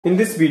In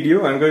this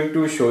video, I am going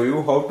to show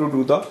you how to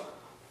do the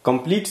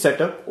complete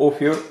setup of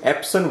your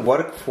Epson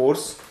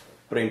WorkForce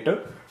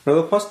printer.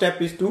 Now the first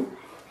step is to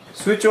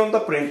switch on the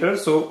printer.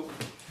 So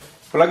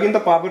plug in the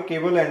power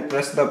cable and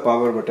press the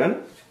power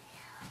button.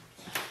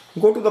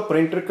 Go to the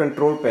printer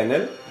control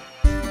panel.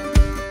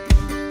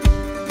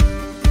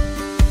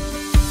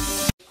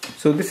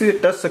 So this is a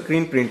touch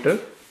screen printer.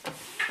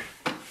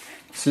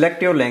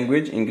 Select your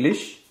language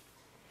English.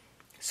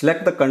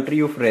 Select the country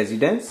of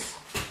residence.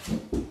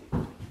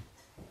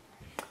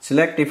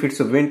 Select if it's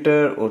a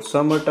winter or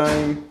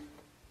summertime.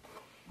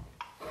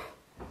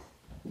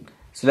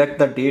 Select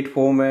the date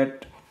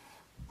format.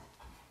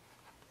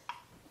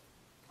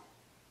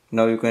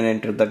 Now you can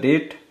enter the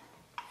date.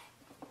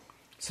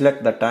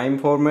 Select the time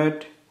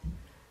format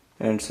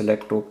and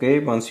select OK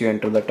once you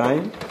enter the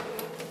time.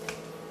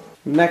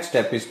 Next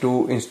step is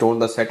to install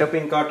the setup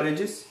ink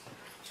cartridges.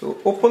 So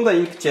open the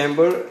ink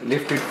chamber,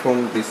 lift it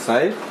from this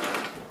side.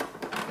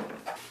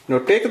 Now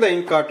take the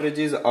ink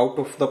cartridges out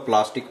of the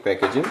plastic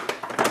packaging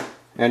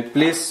and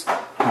place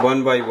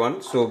one by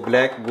one, so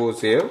black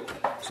goes here.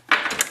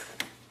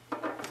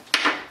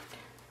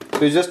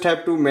 So you just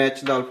have to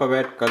match the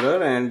alphabet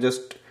color and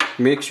just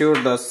make sure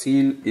the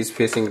seal is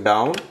facing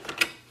down.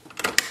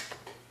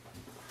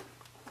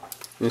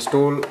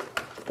 Install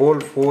all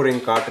 4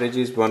 ink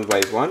cartridges one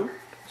by one.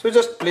 So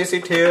just place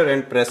it here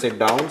and press it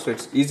down so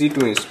it's easy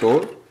to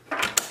install.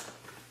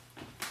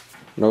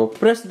 Now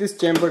press this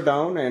chamber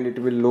down and it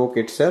will lock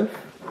itself.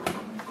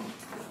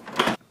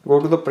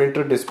 Go to the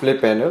printer display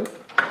panel.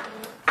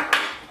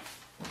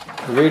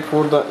 Wait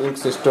for the ink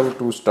system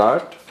to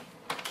start.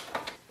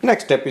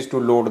 Next step is to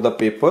load the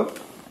paper.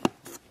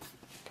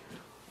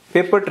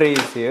 Paper tray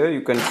is here.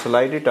 You can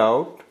slide it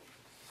out.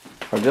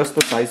 Adjust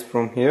the size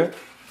from here.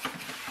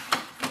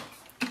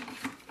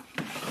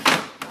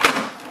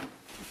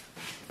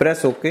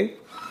 Press OK.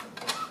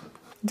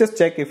 Just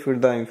check if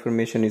the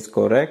information is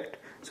correct.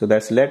 So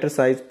that's letter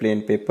size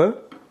plain paper.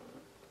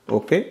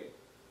 OK.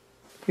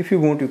 If you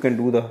want, you can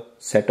do the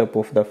setup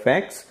of the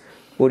fax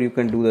or you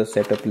can do the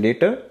setup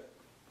later.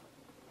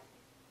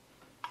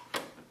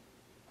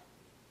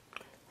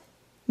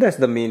 That's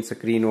the main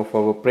screen of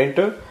our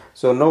printer.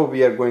 So now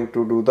we are going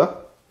to do the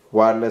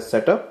wireless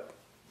setup.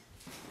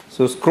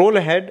 So scroll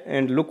ahead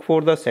and look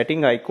for the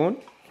setting icon.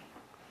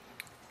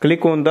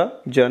 Click on the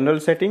general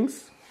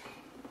settings,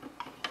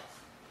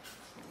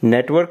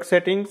 network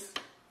settings,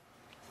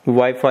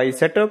 Wi-Fi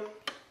setup.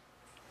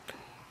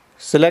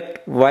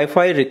 Select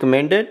Wi-Fi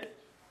recommended,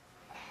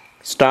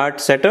 start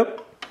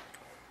setup,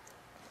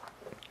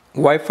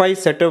 Wi-Fi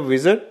setup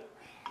wizard.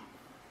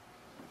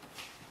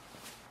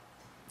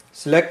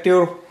 Select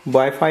your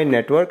Wi-Fi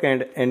network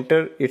and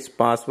enter its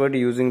password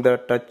using the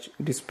touch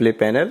display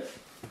panel.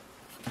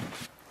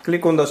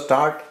 Click on the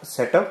start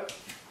setup.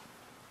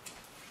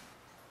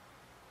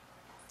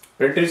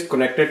 Printer is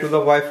connected to the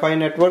Wi-Fi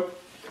network.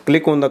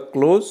 Click on the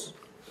close.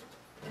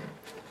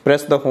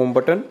 Press the home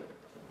button.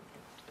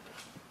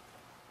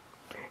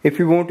 If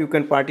you want, you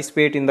can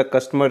participate in the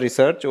customer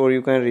research or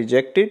you can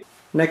reject it.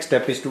 Next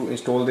step is to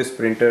install this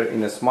printer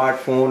in a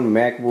smartphone,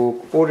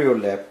 MacBook or your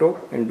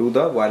laptop and do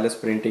the wireless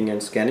printing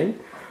and scanning.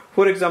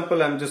 For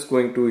example, I'm just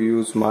going to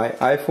use my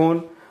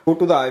iPhone. Go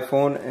to the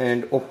iPhone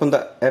and open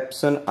the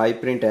Epson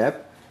iPrint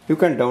app. You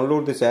can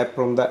download this app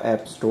from the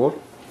App Store.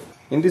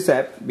 In this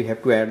app, we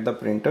have to add the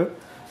printer.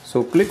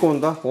 So click on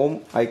the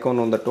home icon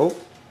on the top.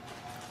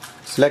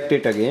 Select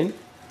it again.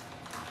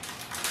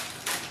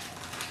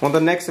 On the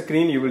next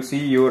screen, you will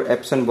see your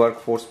Epson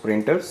WorkForce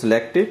printer.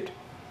 Select it.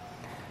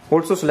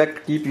 Also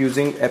select keep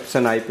using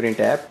Epson iPrint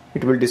app.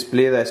 It will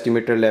display the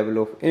estimated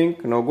level of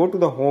ink. Now go to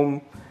the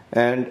home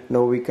and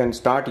now we can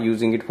start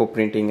using it for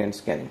printing and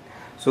scanning.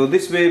 So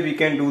this way we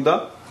can do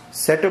the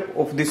setup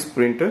of this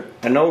printer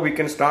and now we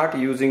can start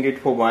using it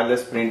for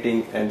wireless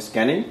printing and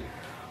scanning.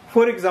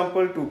 For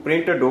example, to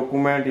print a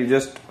document, you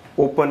just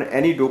open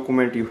any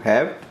document you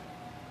have.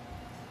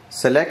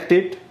 Select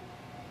it.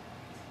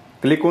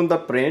 Click on the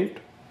print.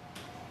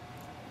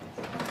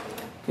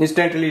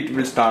 Instantly it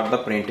will start the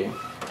printing.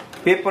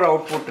 Paper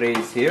output tray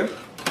is here.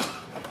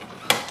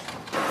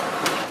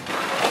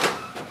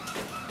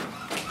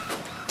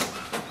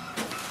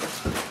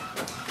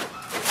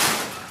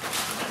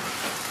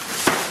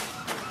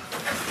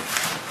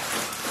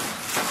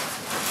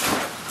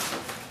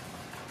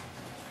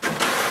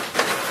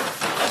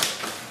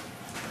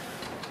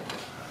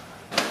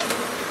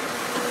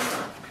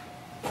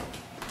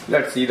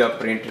 Let's see the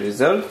print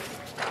result.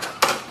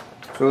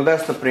 So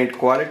that's the print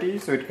quality.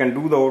 So it can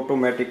do the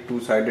automatic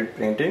two-sided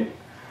printing.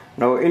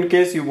 Now in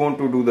case you want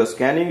to do the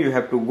scanning, you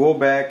have to go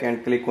back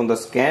and click on the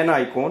scan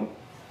icon.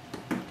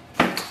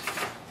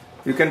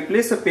 You can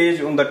place a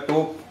page on the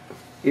top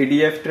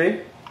ADF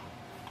tray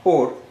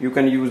or you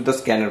can use the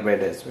scanner bed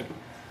as well.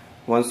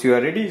 Once you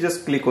are ready,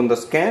 just click on the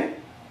scan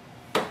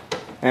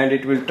and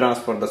it will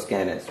transfer the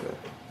scan as well.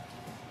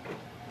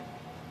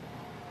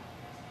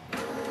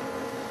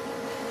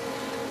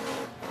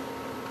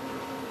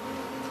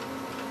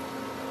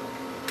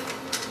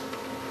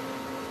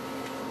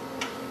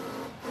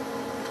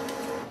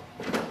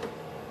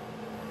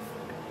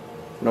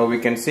 Now we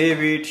can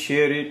save it,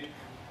 share it.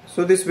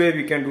 So this way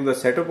we can do the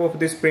setup of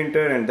this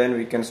printer and then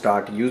we can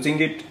start using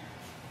it.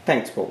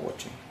 Thanks for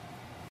watching.